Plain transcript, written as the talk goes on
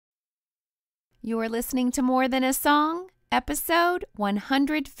You're listening to More Than a Song, episode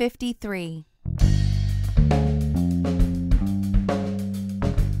 153.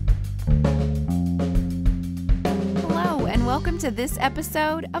 Hello, and welcome to this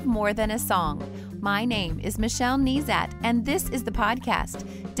episode of More Than a Song. My name is Michelle Nezat, and this is the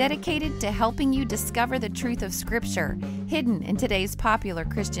podcast dedicated to helping you discover the truth of Scripture hidden in today's popular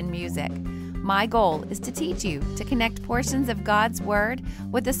Christian music. My goal is to teach you to connect portions of God's Word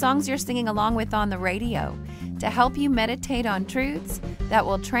with the songs you're singing along with on the radio, to help you meditate on truths that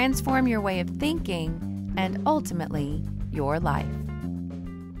will transform your way of thinking and ultimately your life.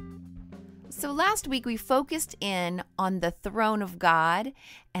 So last week we focused in on the throne of God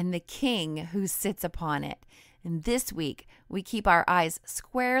and the King who sits upon it. And this week we keep our eyes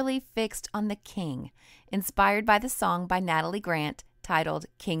squarely fixed on the King, inspired by the song by Natalie Grant titled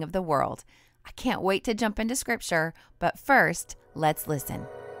King of the World. I can't wait to jump into Scripture, but first, let's listen.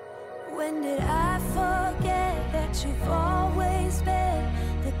 When did I forget that you've always been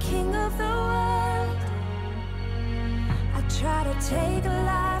the King of the world? I try to take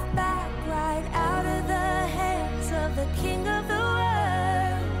life back right out of the hands of the King of the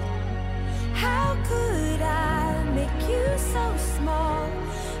world. How could I make you so small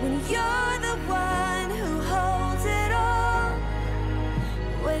when you're the one who holds it all?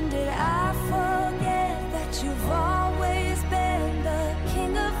 When did I forget that you've always been the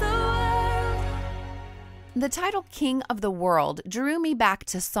King of the world? The title King of the World drew me back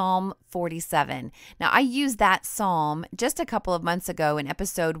to Psalm 47. Now, I used that psalm just a couple of months ago in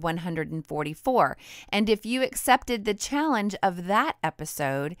episode 144. And if you accepted the challenge of that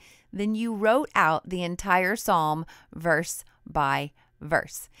episode, then you wrote out the entire psalm verse by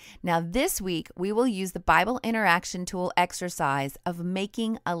verse. Now, this week, we will use the Bible interaction tool exercise of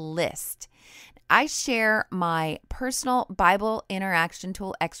making a list. I share my personal Bible interaction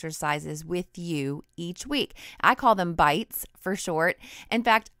tool exercises with you each week. I call them B.I.T.E for short. In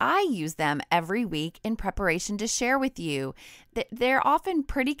fact, I use them every week in preparation to share with you. They're often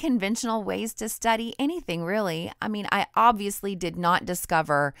pretty conventional ways to study anything, really. I mean, I obviously did not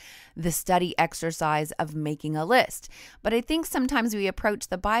discover the study exercise of making a list, but I think sometimes we approach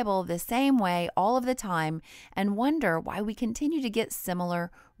the Bible the same way all of the time and wonder why we continue to get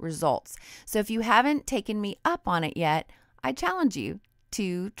similar results. So if you haven't taken me up on it yet, I challenge you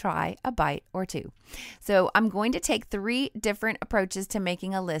to try a bite or two. So I'm going to take 3 different approaches to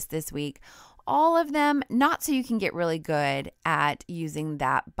making a list this week. All of them not so you can get really good at using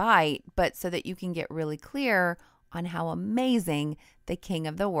that bite, but so that you can get really clear on how amazing the King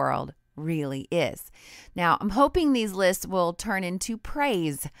of the world really is. Now, I'm hoping these lists will turn into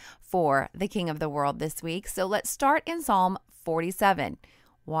praise for the King of the world this week. So let's start in Psalm 47.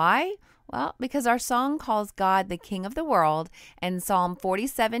 Why? Well, because our song calls God the King of the world, and Psalm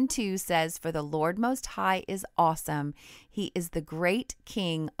 47:2 says, "For the Lord Most High is awesome. He is the great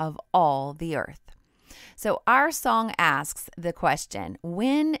King of all the earth." So our song asks the question,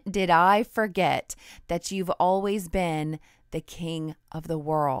 when did I forget that you've always been the King of the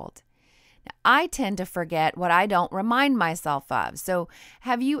world? Now, I tend to forget what I don't remind myself of. So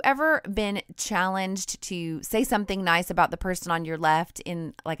have you ever been challenged to say something nice about the person on your left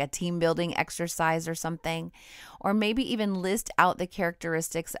in like a team building exercise or something? Or maybe even list out the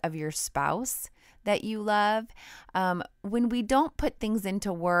characteristics of your spouse that you love? When we don't put things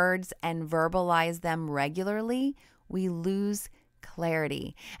into words and verbalize them regularly, we lose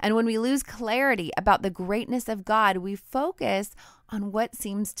clarity. And when we lose clarity about the greatness of God, we focus on what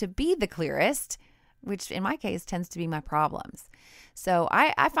seems to be the clearest, which in my case tends to be my problems. So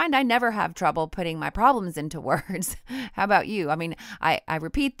I find I never have trouble putting my problems into words. How about you? I mean, I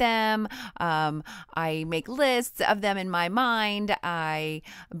repeat them. I make lists of them in my mind. I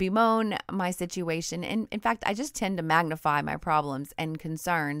bemoan my situation. And in fact, I just tend to magnify my problems and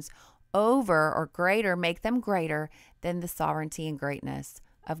concerns over or greater, make them greater than the sovereignty and greatness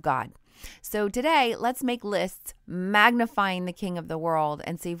of God. So today, let's make lists magnifying the King of the world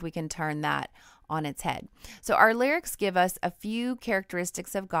and see if we can turn that on its head. So our lyrics give us a few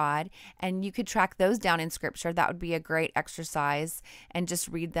characteristics of God, and you could track those down in Scripture. That would be a great exercise, and just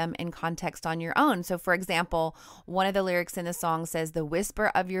read them in context on your own. So for example, one of the lyrics in the song says, "The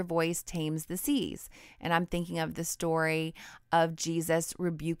whisper of your voice tames the seas." And I'm thinking of the story of Jesus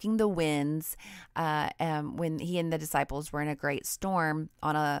rebuking the winds when he and the disciples were in a great storm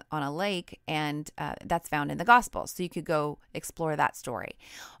on a lake, and that's found in the Gospels. So you could go explore that story.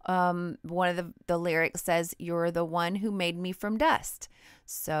 One of the lyrics says, "You're the one who made me from dust."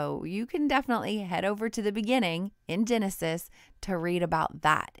 So you can definitely head over to the beginning in Genesis to read about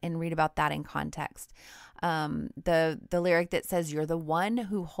that and read about that in context. The lyric that says, "You're the one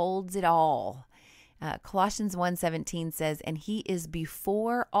who holds it all." Colossians 1:17 says, and he is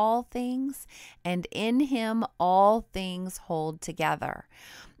before all things, and in him all things hold together.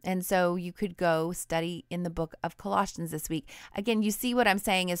 And so you could go study in the book of Colossians this week. Again, you see what I'm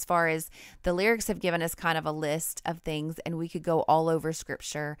saying as far as the lyrics have given us kind of a list of things, and we could go all over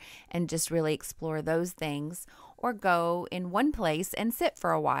scripture and just really explore those things, or go in one place and sit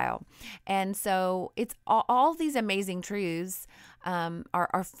for a while. And so it's all these amazing truths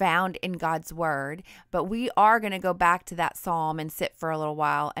are found in God's word, but we are going to go back to that psalm and sit for a little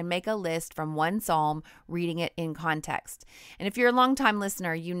while and make a list from one psalm, reading it in context. And if you're a longtime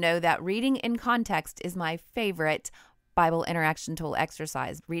listener, you know that reading in context is my favorite Bible interaction tool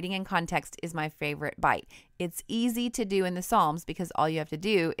exercise. Reading in context is my favorite B.I.T.E. It's easy to do in the Psalms because all you have to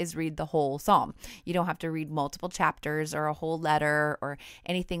do is read the whole psalm. You don't have to read multiple chapters or a whole letter or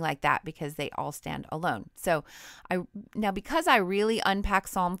anything like that because they all stand alone. So because I really unpack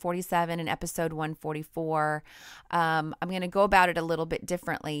Psalm 47 in episode 144, I'm going to go about it a little bit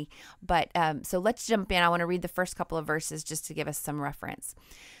differently. But so let's jump in. I want to read the first couple of verses just to give us some reference.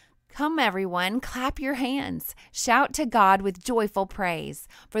 Come, everyone, clap your hands. Shout to God with joyful praise.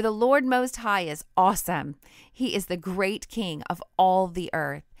 For the Lord Most High is awesome. He is the great King of all the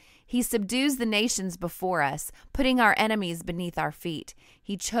earth. He subdues the nations before us, putting our enemies beneath our feet.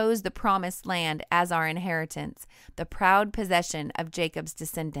 He chose the promised land as our inheritance, the proud possession of Jacob's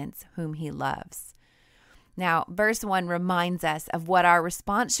descendants, whom he loves. Now, verse 1 reminds us of what our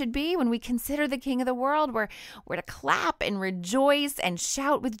response should be when we consider the King of the world. We're to clap and rejoice and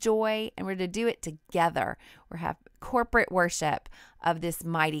shout with joy, and we're to do it together. We're to have corporate worship of this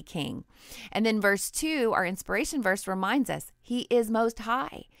mighty King. And then verse 2, our inspiration verse, reminds us he is most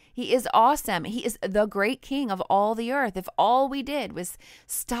high. He is awesome. He is the great King of all the earth. If all we did was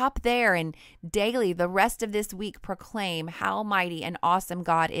stop there and daily the rest of this week proclaim how mighty and awesome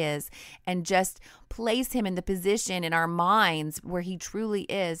God is, and just place him in the position in our minds where he truly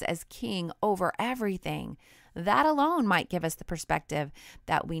is as King over everything, that alone might give us the perspective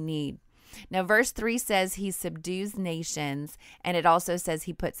that we need. Now, verse 3 says he subdues nations, and it also says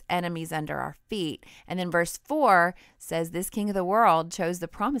he puts enemies under our feet. And then verse 4 says this King of the world chose the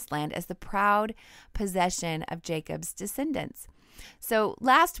promised land as the proud possession of Jacob's descendants. So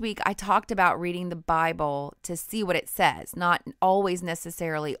last week I talked about reading the Bible to see what it says, not always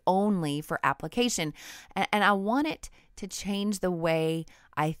necessarily only for application. And I want it to change the way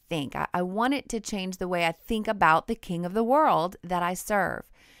I think. I want it to change the way I think about the King of the world that I serve.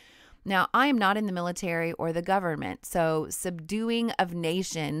 Now, I am not in the military or the government, so subduing of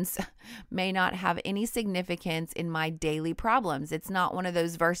nations may not have any significance in my daily problems. It's not one of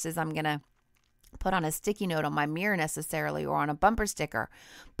those verses I'm going to put on a sticky note on my mirror necessarily or on a bumper sticker,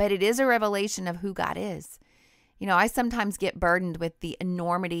 but it is a revelation of who God is. You know, I sometimes get burdened with the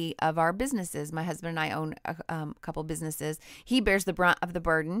enormity of our businesses. My husband and I own a couple businesses. He bears the brunt of the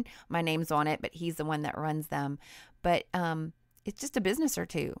burden. My name's on it, but he's the one that runs them. But it's just a business or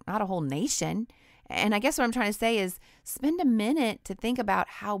two, not a whole nation. And I guess what I'm trying to say is spend a minute to think about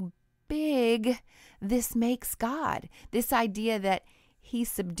how big this makes God. This idea that he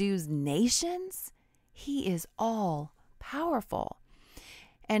subdues nations, he is all powerful.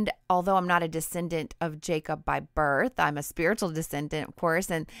 And although I'm not a descendant of Jacob by birth, I'm a spiritual descendant, of course,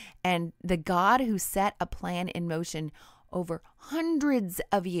 and the God who set a plan in motion over hundreds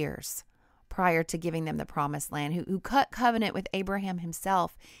of years prior to giving them the promised land, who cut covenant with Abraham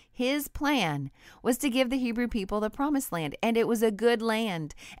himself. His plan was to give the Hebrew people the promised land, and it was a good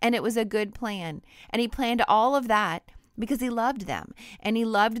land, and it was a good plan. And he planned all of that because he loved them, and he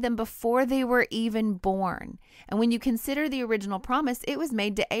loved them before they were even born. And when you consider the original promise, it was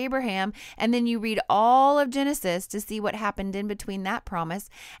made to Abraham, and then you read all of Genesis to see what happened in between that promise,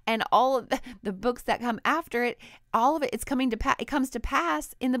 and all of the books that come after it, all of it, it comes to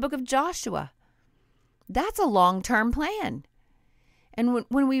pass in the book of Joshua. That's a long-term plan. And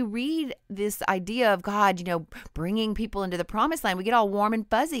when we read this idea of God, bringing people into the promised land, we get all warm and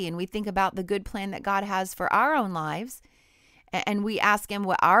fuzzy, and we think about the good plan that God has for our own lives. And we ask him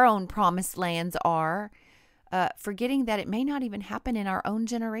what our own promised lands are, forgetting that it may not even happen in our own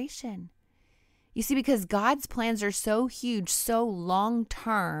generation. You see, because God's plans are so huge, so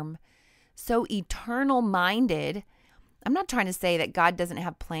long-term, so eternal-minded. I'm not trying to say that God doesn't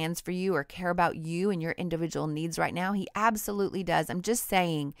have plans for you or care about you and your individual needs right now. He absolutely does. I'm just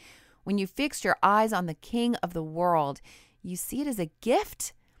saying, when you fix your eyes on the King of the world, you see it as a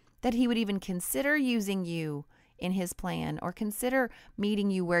gift that he would even consider using you in his plan or consider meeting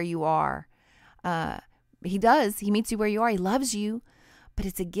you where you are. He does. He meets you where you are. He loves you, but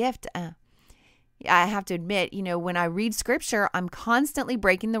it's a gift. I have to admit, when I read scripture, I'm constantly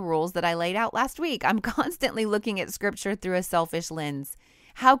breaking the rules that I laid out last week. I'm constantly looking at scripture through a selfish lens.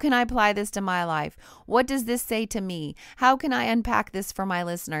 How can I apply this to my life? What does this say to me? How can I unpack this for my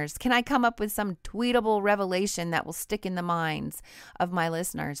listeners? Can I come up with some tweetable revelation that will stick in the minds of my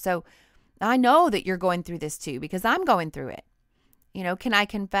listeners? So I know that you're going through this too, because I'm going through it. Can I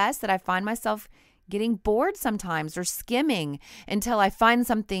confess that I find myself getting bored sometimes or skimming until I find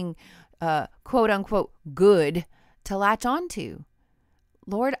something quote unquote good to latch onto?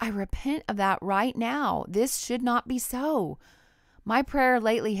 Lord, I repent of that right now. This should not be so. My prayer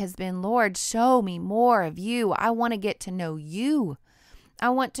lately has been, Lord, show me more of you. I want to get to know you. I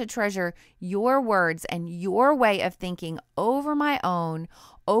want to treasure your words and your way of thinking over my own,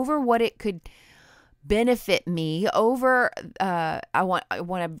 over what it could benefit me, over I want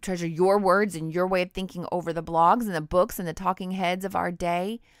to treasure your words and your way of thinking over the blogs and the books and the talking heads of our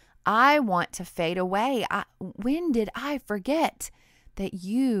day. I want to fade away. When did I forget that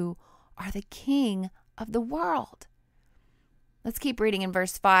you are the King of the world? Let's keep reading in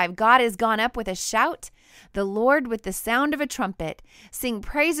verse 5. God is gone up with a shout, the Lord with the sound of a trumpet. Sing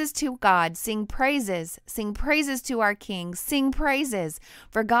praises to God, sing praises to our King, sing praises,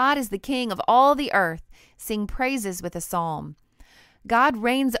 for God is the King of all the earth. Sing praises with a psalm. God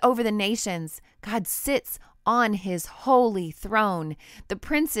reigns over the nations. God sits on his holy throne. The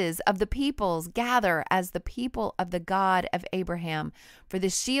princes of the peoples gather as the people of the God of Abraham. For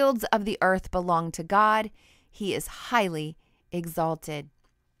the shields of the earth belong to God. He is highly exalted.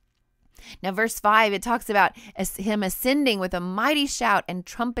 Now, verse 5, it talks about him ascending with a mighty shout and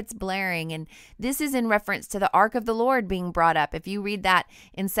trumpets blaring. And this is in reference to the ark of the Lord being brought up. If you read that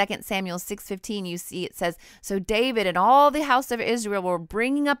in 2 Samuel 6:15, you see it says, so David and all the house of Israel were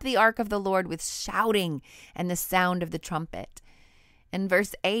bringing up the ark of the Lord with shouting and the sound of the trumpet. And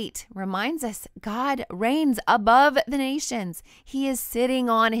verse 8 reminds us God reigns above the nations. He is sitting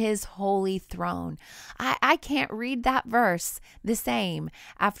on his holy throne. I can't read that verse the same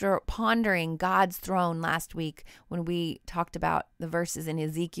after pondering God's throne last week when we talked about the verses in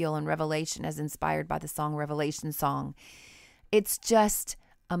Ezekiel and Revelation as inspired by the song Revelation Song. It's just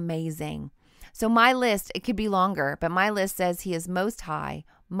amazing. So my list, it could be longer, but my list says he is most high,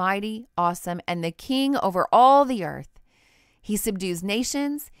 mighty, awesome, and the King over all the earth. He subdues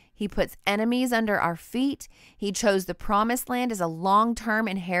nations. He puts enemies under our feet. He chose the promised land as a long-term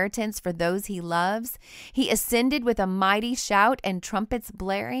inheritance for those he loves. He ascended with a mighty shout and trumpets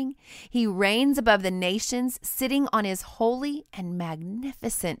blaring. He reigns above the nations, sitting on his holy and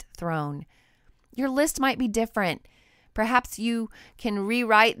magnificent throne. Your list might be different. Perhaps you can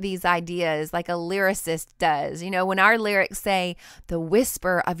rewrite these ideas like a lyricist does. When our lyrics say, the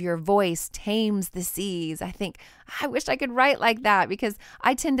whisper of your voice tames the seas, I think, I wish I could write like that, because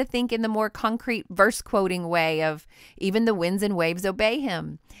I tend to think in the more concrete verse quoting way of even the winds and waves obey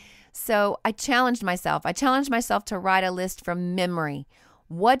him. So I challenged myself. To write a list from memory.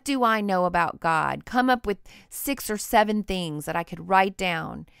 What do I know about God? Come up with 6 or 7 things that I could write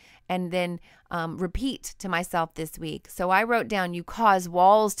down and then repeat to myself this week. So I wrote down, you cause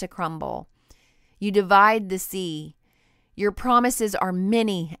walls to crumble. You divide the sea. Your promises are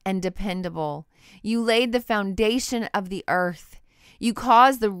many and dependable. You laid the foundation of the earth. You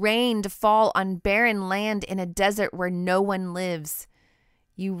cause the rain to fall on barren land in a desert where no one lives.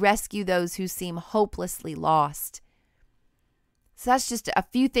 You rescue those who seem hopelessly lost. So that's just a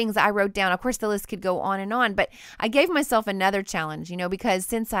few things I wrote down. Of course, the list could go on, but I gave myself another challenge, because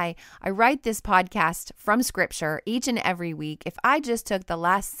since I write this podcast from scripture each and every week, if I just took the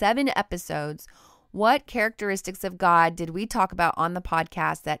last 7 episodes, what characteristics of God did we talk about on the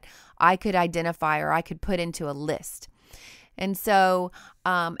podcast that I could identify or I could put into a list? And so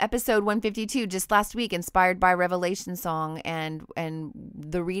episode 152, just last week, inspired by Revelation Song and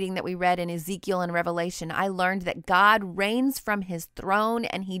the reading that we read in Ezekiel and Revelation, I learned that God reigns from his throne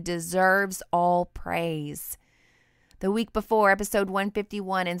and he deserves all praise. The week before, episode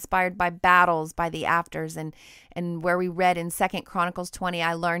 151, inspired by battles by the afters, and where we read in 2 Chronicles 20,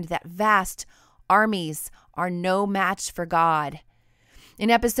 I learned that vast armies are no match for God. In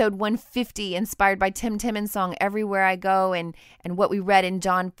episode 150, inspired by Tim Timmons' song, Everywhere I Go, and what we read in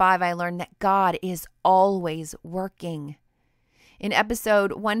John 5, I learned that God is always working. In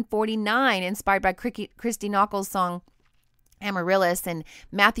episode 149, inspired by Christy Knockel's song, Amaryllis, and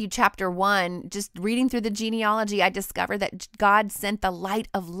Matthew chapter 1, just reading through the genealogy, I discovered that God sent the light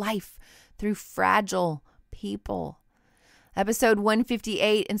of life through fragile people. Episode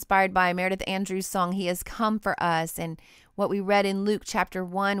 158, inspired by Meredith Andrews' song, He Has Come for Us, and what we read in Luke chapter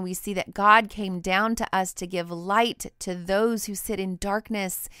 1, we see that God came down to us to give light to those who sit in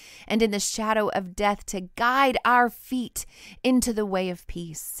darkness and in the shadow of death, to guide our feet into the way of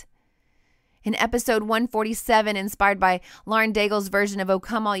peace. In episode 147, inspired by Lauren Daigle's version of "O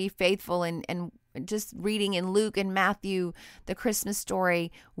Come All Ye Faithful," and just reading in Luke and Matthew, the Christmas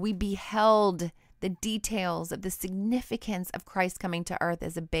story, we beheld the details of the significance of Christ coming to earth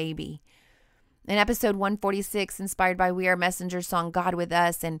as a baby. In episode 146, inspired by We Are Messengers' song "God With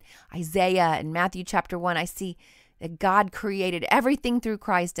Us," and Isaiah and Matthew chapter 1, I see that God created everything through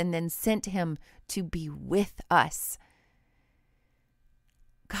Christ and then sent him to be with us.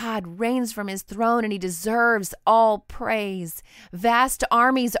 God reigns from his throne and he deserves all praise. Vast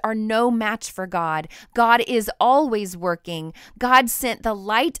armies are no match for God. God is always working. God sent the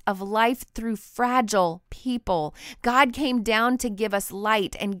light of life through fragile people. God came down to give us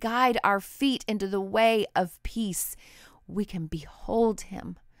light and guide our feet into the way of peace. We can behold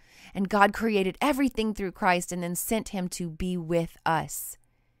him. And God created everything through Christ and then sent him to be with us.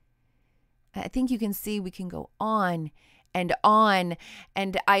 I think you can see we can go on. And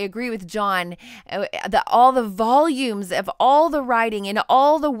I agree with John, all the volumes of all the writing in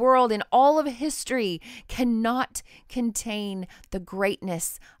all the world, in all of history, cannot contain the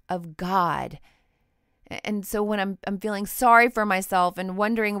greatness of God. And so when I'm feeling sorry for myself and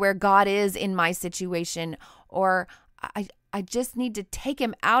wondering where God is in my situation, or I just need to take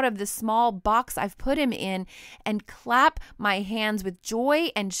him out of the small box I've put him in and clap my hands with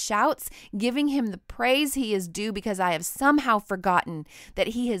joy and shouts, giving him the praise he is due, because I have somehow forgotten that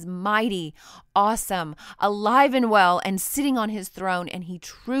he is mighty, awesome, alive and well, and sitting on his throne, and he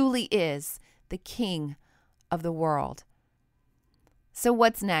truly is the King of the world. So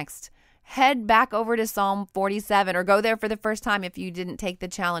what's next? Head back over to Psalm 47, or go there for the first time if you didn't take the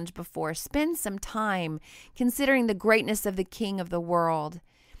challenge before. Spend some time considering the greatness of the King of the world.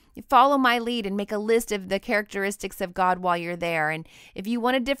 Follow my lead and make a list of the characteristics of God while you're there. And if you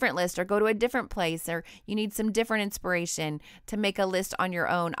want a different list, or go to a different place, or you need some different inspiration to make a list on your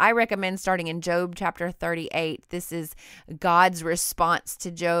own, I recommend starting in Job chapter 38. This is God's response to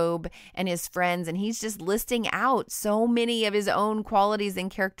Job and his friends, and he's just listing out so many of his own qualities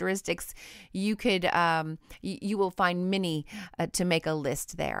and characteristics. You will find many to make a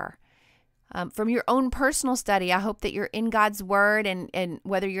list there. From your own personal study, I hope that you're in God's Word, and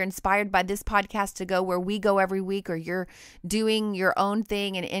whether you're inspired by this podcast to go where we go every week, or you're doing your own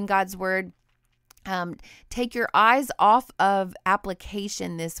thing and in God's Word, take your eyes off of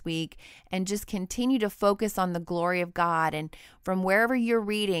application this week and just continue to focus on the glory of God. And from wherever you're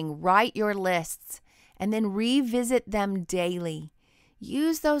reading, write your lists and then revisit them daily.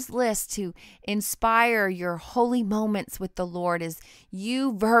 Use those lists to inspire your holy moments with the Lord as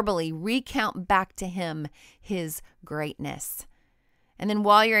you verbally recount back to him his greatness. And then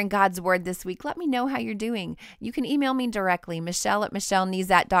while you're in God's Word this week, let me know how you're doing. You can email me directly,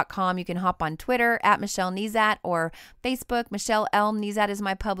 michelle@michellenezat.com. You can hop on Twitter @MichelleNezat, or Facebook. Michelle L. Nezat is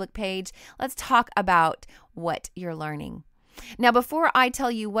my public page. Let's talk about what you're learning. Now, before I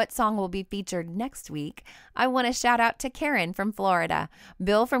tell you what song will be featured next week, I want to shout out to Karen from Florida,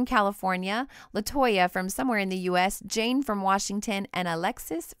 Bill from California, Latoya from somewhere in the U.S., Jane from Washington, and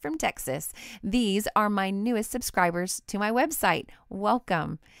Alexis from Texas. These are my newest subscribers to my website.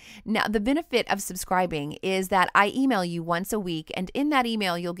 Welcome. Now, the benefit of subscribing is that I email you once a week, and in that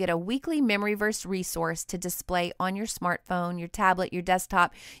email, you'll get a weekly memory verse resource to display on your smartphone, your tablet, your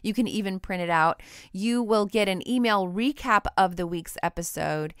desktop. You can even print it out. You will get an email recap of the week's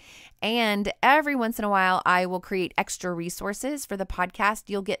episode. And every once in a while, I will create extra resources for the podcast.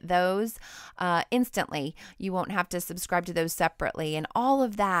 You'll get those instantly. You won't have to subscribe to those separately. And all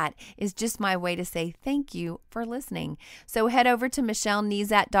of that is just my way to say thank you for listening. So head over to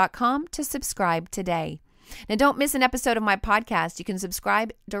michellenezat.com to subscribe today. Now, don't miss an episode of my podcast. You can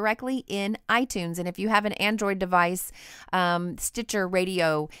subscribe directly in iTunes. And if you have an Android device, Stitcher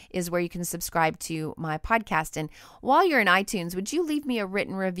Radio is where you can subscribe to my podcast. And while you're in iTunes, would you leave me a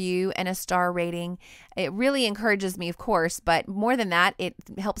written review and a star rating? It really encourages me, of course, but more than that, it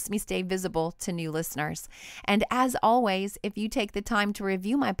helps me stay visible to new listeners. And as always, if you take the time to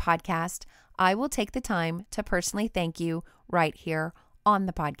review my podcast, I will take the time to personally thank you right here on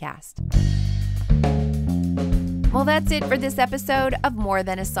the podcast. Well, that's it for this episode of More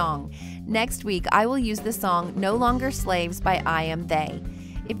Than a Song. Next week, I will use the song No Longer Slaves by I Am They.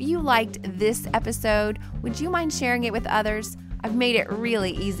 If you liked this episode, would you mind sharing it with others? I've made it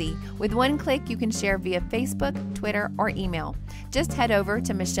really easy. With one click, you can share via Facebook, Twitter, or email. Just head over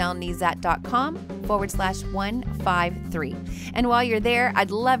to michellenezat.com/153. And while you're there,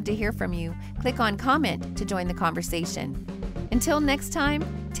 I'd love to hear from you. Click on comment to join the conversation. Until next time,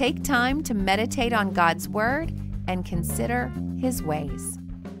 take time to meditate on God's Word and consider His ways.